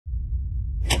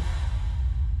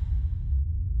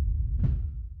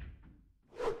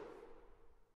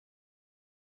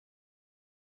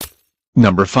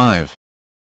Number 5.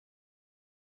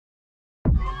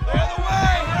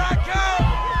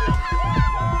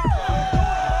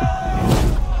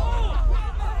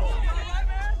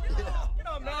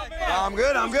 I'm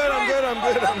good.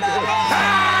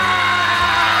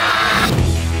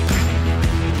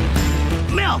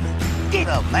 Melvin, get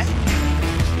up, man.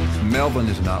 Melvin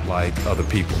is not like other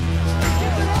people.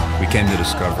 We came to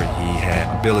discover he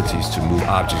had abilities to move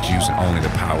objects using only the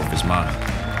power of his mind.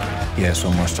 He has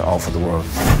so much to offer the world,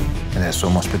 and there's so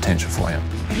much potential for him.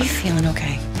 Are you feeling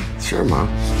okay? Sure, Mom.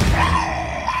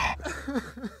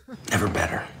 Never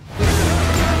better.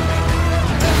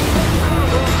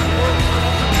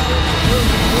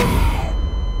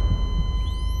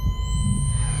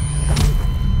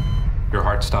 Your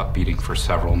heart stopped beating for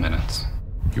several minutes.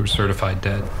 You were certified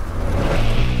dead.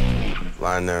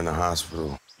 Lying there in the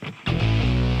hospital,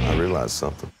 I realized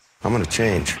something. I'm gonna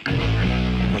change.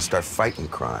 I'm gonna start fighting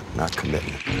crime, not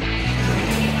committing it.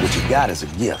 What you got is a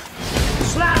gift.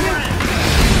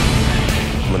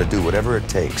 I'm gonna do whatever it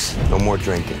takes. No more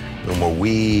drinking. No more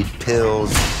weed,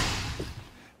 pills.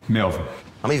 Melvin.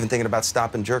 I'm even thinking about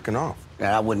stopping jerking off.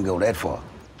 I wouldn't go that far.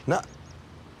 No.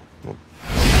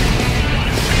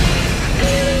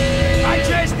 I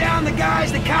chased down the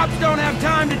guys the cops don't have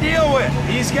time to deal with.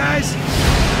 These guys?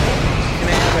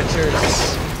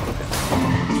 Amateurs.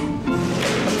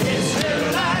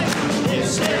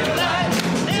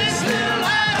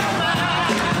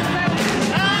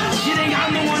 You think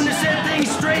I'm the one to set things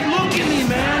straight? Look at me,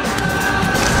 man.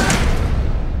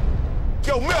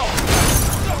 Yo, Mel!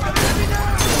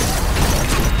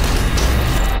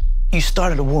 You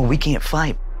started a war we can't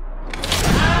fight.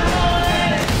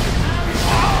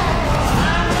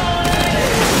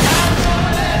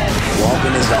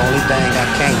 Walking is the only thing I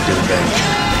can't do, baby.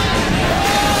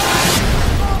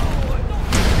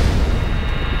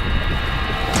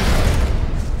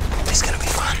 It's gonna be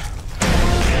fun.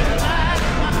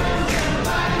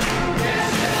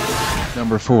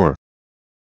 Number 4.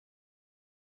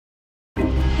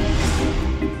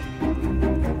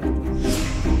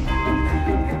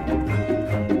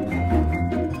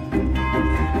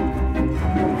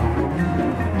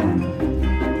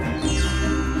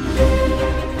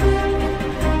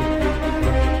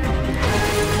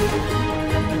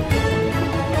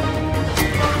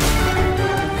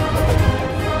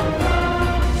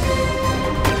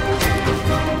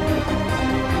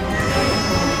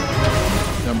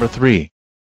 Number 3.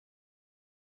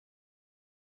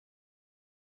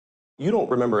 You don't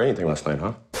remember anything last night,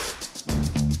 huh?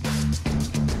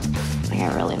 I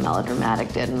got really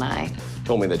melodramatic, didn't I? You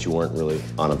told me that you weren't really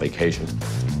on a vacation.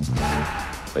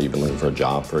 That you've been looking for a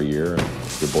job for a year and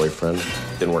your boyfriend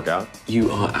didn't work out. You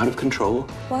are out of control.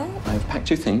 What? I've packed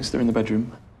your things. They're in the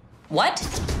bedroom. What?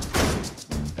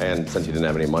 And since you didn't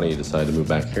have any money, you decided to move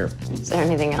back here. Is there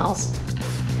anything else?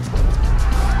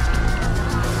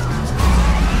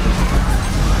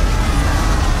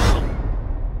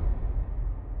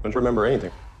 Don't remember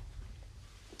anything.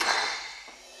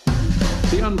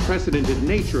 The unprecedented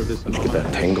nature of this Don't you get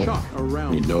that tingle?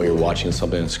 around. You know you're watching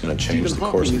something that's going to change the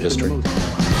course of history. You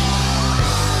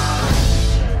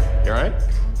all right?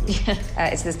 Yeah.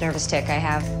 It's this nervous tick I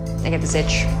have. I get this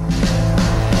itch.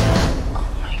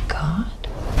 Oh my God.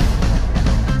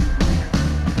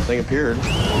 Thing appeared.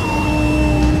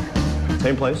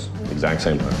 Same place, exact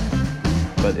same time.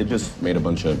 But it just made a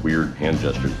bunch of weird hand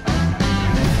gestures.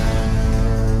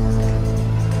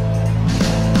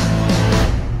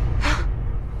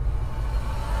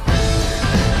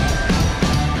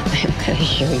 I'm gonna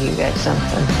show you guys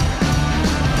something.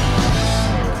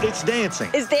 It's dancing.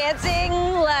 Is dancing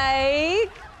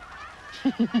like...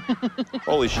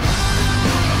 Holy shit.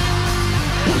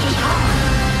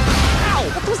 Ow!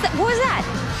 What was that? What was that?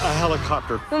 A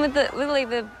helicopter. With like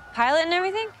the pilot and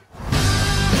everything?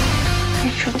 I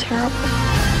feel terrible.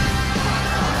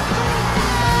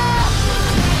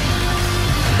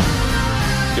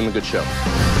 Give him a good show.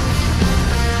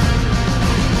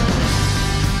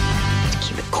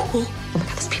 Keep it cool. Oh my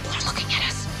God, those people are looking at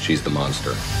us. She's the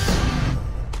monster.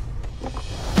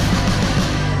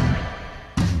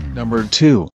 Number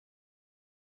 2.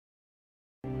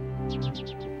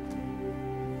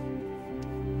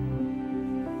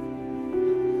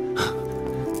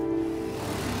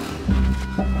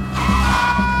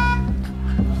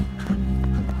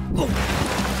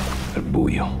 Al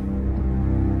buio.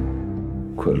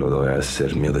 Quello doveva essere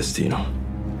il mio destino.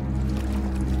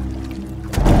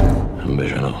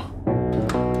 Invece no.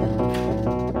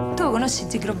 Tu conosci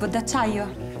Gigrobot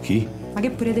d'acciaio? Chi? Ma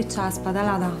che pure te c'ha la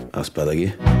spadalata? La spada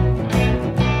chi?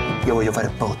 Io voglio fare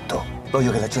botto.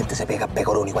 Voglio che la gente si piega a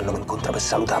pecoroni quando mi incontra per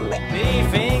salutarmi.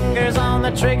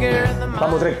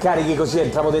 Famo 3 carichi così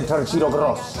entriamo dentro al giro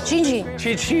grosso. Gigi.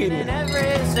 Cicini. Non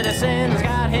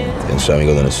sei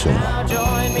amico di nessuno.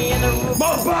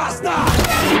 Ma basta!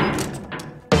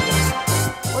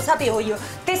 Lo sapevo io.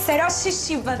 Te sei Roshi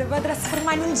Shiva, ti puoi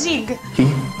trasformare in un Jig.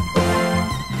 Chi?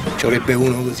 Ci vorrebbe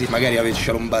uno così, magari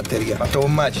avesse un batteria. Ma te lo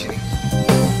immagini?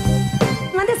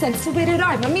 Ma te sei il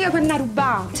supereroe, ma mica quella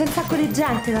ruba. C'è un sacco di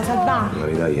gente da salvare. Ma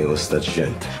ridagli con sta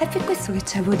gente. È per questo che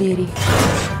c'hai poteri.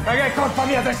 Ma che è colpa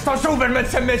mia se sto Superman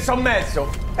si è messo in mezzo?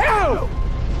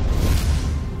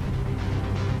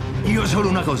 Io solo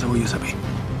una cosa voglio sapere.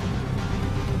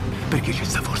 Perché c'è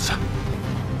sta forza?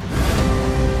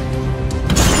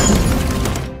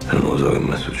 Non lo so che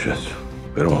mi è successo,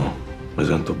 però mi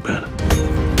sento bene.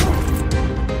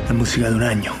 La musica di un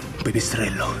agno, un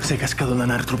pipistrello. Sei cascato da un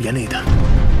altro pianeta.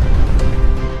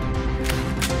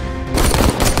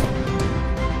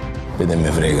 Vede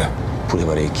me frega, pure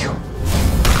parecchio.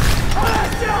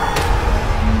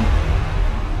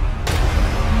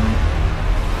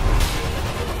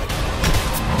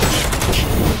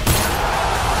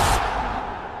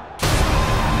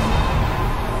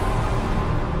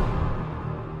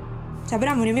 Cioè, per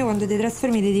amore mio, quando ti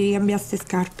trasformi ti devi cambiare ste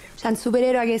scarpe. C'è un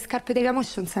supereroe che scarpe di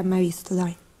camoscio non si è mai visto,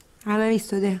 dai. Non l'hai mai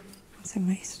visto te? Non si è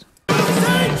mai visto.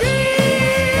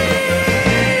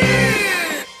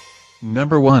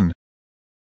 Number 1.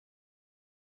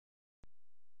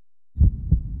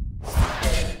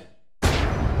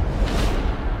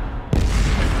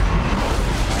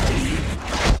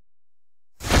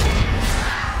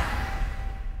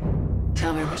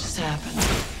 Tell me what just happened.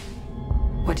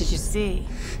 What did you see?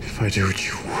 If I do what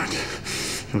you want,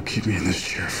 you'll keep me in this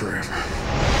chair forever.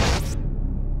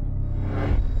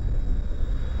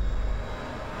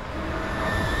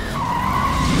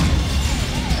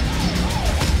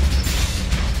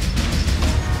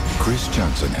 Chris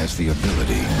Johnson has the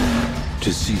ability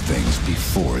to see things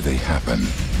before they happen.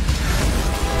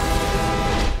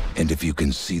 And if you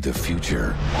can see the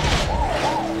future,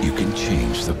 you can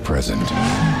change the present.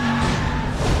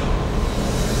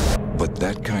 But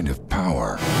that kind of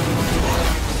power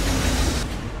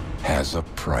has a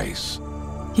price.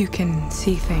 You can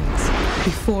see things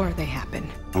before they happen.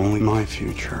 Only my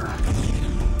future,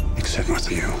 except with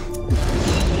you.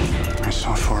 I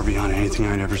saw far beyond anything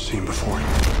I'd ever seen before.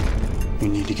 You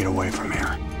need to get away from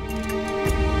here.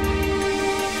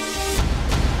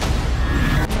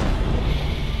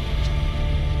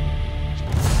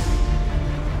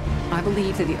 I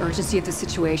believe that the urgency of the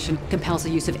situation compels the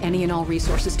use of any and all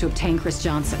resources to obtain Chris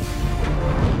Johnson.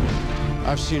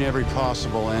 I've seen every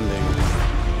possible ending.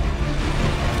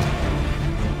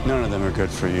 None of them are good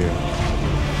for you.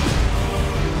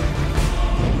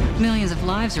 Millions of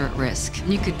lives are at risk,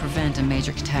 and you could prevent a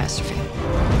major catastrophe.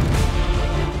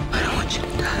 I don't want you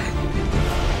to die.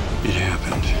 It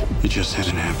happened. It just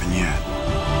hasn't happened yet.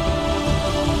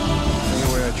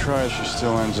 Any way I try, she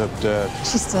still ends up dead.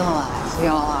 She's still alive. We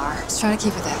all are. Let's try to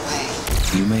keep it that way.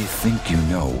 You may think you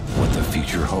know what the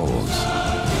future holds,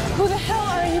 Who the hell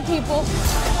are you people?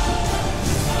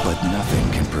 but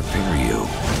nothing can prepare you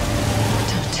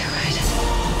Don't do it.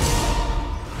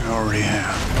 I already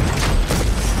have.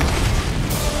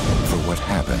 for what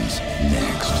happens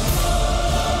next.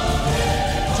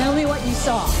 Tell me what you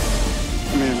saw.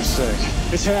 I made a mistake.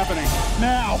 It's happening.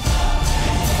 Now!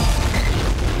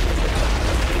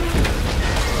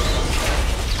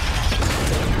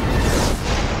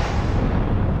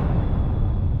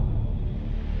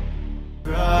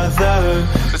 Brother,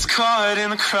 it's caught in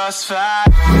the crossfire.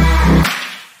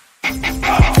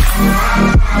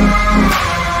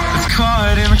 It's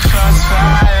caught in the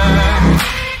crossfire.